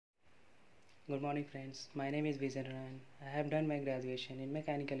Good morning friends, my name is Vijay Narayan. I have done my graduation in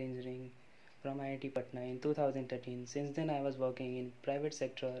mechanical engineering from IIT Patna in 2013. Since then I was working in private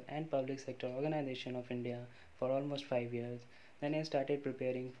sector and public sector organization of India for almost 5 years. Then I started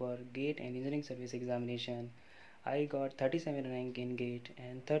preparing for GATE and engineering service examination. I got 37 rank in GATE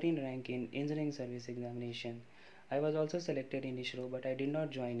and 13 rank in engineering service examination. I was also selected in ISRO but I did not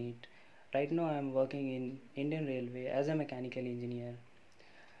join it. Right now I am working in Indian Railway as a mechanical engineer.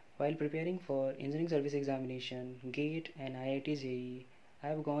 While preparing for engineering service examination, GATE and IIT JEE, I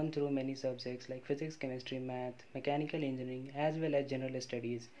have gone through many subjects like physics, chemistry, math, mechanical engineering as well as general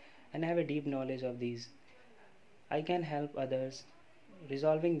studies, and I have a deep knowledge of these. I can help others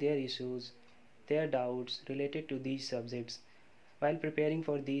resolving their issues, their doubts related to these subjects. While preparing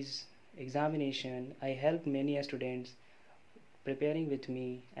for these examination, I help many students preparing with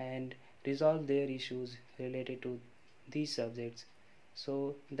me and resolve their issues related to these subjects.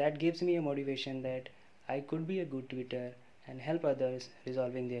 So that gives me a motivation that I could be a good tutor and help others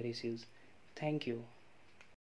resolving their issues. Thank you.